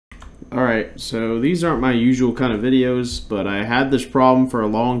Alright, so these aren't my usual kind of videos, but I had this problem for a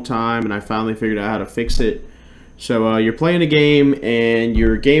long time and I finally figured out how to fix it. So you're playing a game and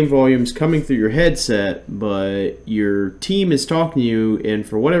your game volume's coming through your headset, but your team is talking to you and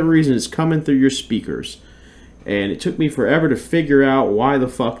for whatever reason it's coming through your speakers. And it took me forever to figure out why the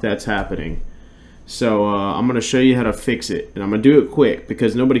fuck that's happening. So I'm going to show you how to fix it, and I'm going to do it quick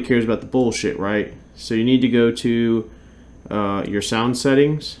because nobody cares about the bullshit, right? So you need to go to your sound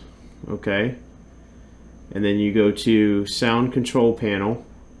settings. Okay, and then you go to sound control panel,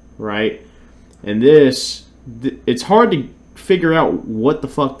 right? And this, it's hard to figure out what the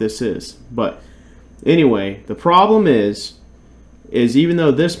fuck this is, but anyway, the problem is even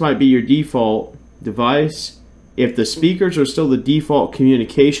though this might be your default device, if the speakers are still the default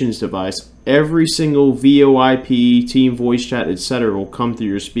communications device, every single VOIP, team voice chat, etc. will come through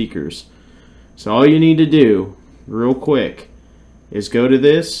your speakers. So all you need to do real quick is go to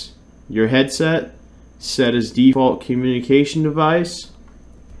this, your headset, set as default communication device,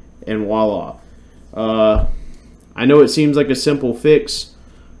 and voila. I know it seems like a simple fix,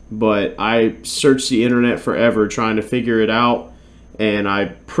 but I searched the internet forever trying to figure it out, and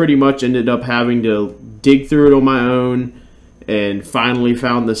I pretty much ended up having to dig through it on my own and finally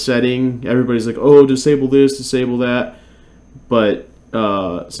found the setting. Everybody's like, oh, disable this, disable that. But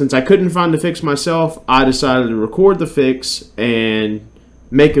since I couldn't find the fix myself, I decided to record the fix and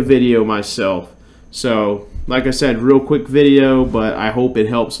make a video myself. So like I said, real quick video, but I hope it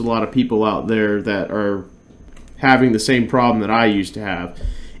helps a lot of people out there that are having the same problem that I used to have.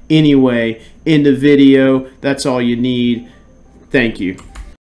 Anyway, in the video, that's all you need. Thank you.